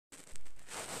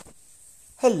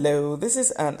Hello, this is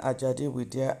Anne Ajadi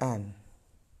with Dear Anne.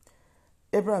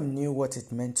 Abraham knew what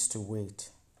it meant to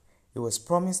wait. He was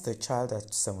promised a child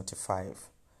at 75.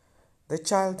 The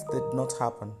child did not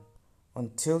happen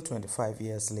until 25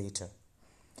 years later.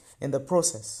 In the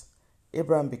process,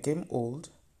 Abraham became old,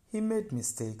 he made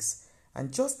mistakes,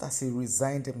 and just as he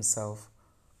resigned himself,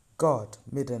 God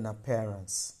made an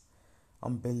appearance.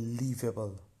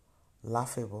 Unbelievable,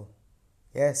 laughable.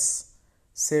 Yes,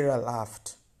 Sarah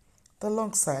laughed. The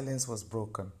long silence was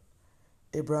broken.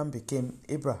 Abraham became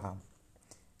Abraham,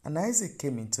 and Isaac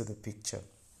came into the picture.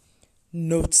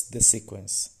 Note the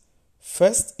sequence.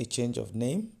 First, a change of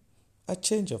name, a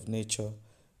change of nature,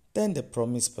 then the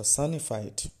promise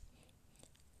personified.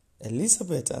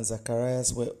 Elizabeth and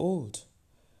Zacharias were old.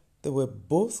 They were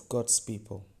both God's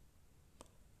people.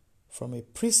 From a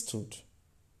priesthood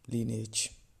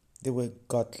lineage, they were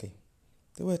godly.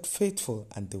 They were faithful,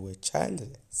 and they were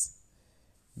childless.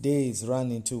 Days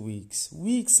ran into weeks,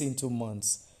 weeks into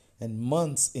months, and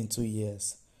months into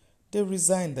years. They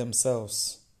resigned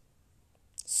themselves.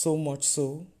 So much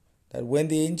so that when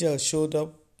the angel showed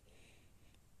up,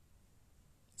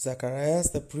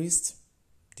 Zacharias the priest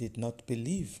did not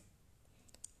believe.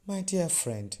 My dear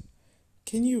friend,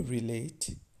 can you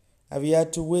relate? Have you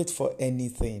had to wait for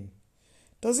anything?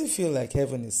 Does it feel like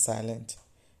heaven is silent?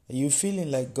 Are you feeling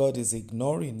like God is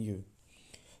ignoring you?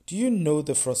 Do you know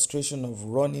the frustration of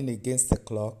running against the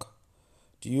clock?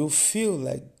 Do you feel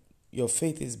like your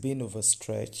faith is being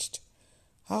overstretched?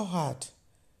 How hard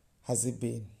has it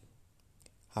been?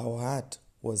 How hard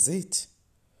was it?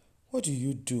 What do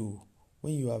you do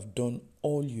when you have done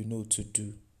all you know to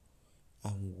do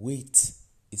and wait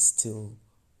is still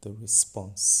the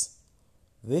response?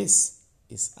 This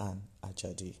is Anne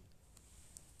Ajadi.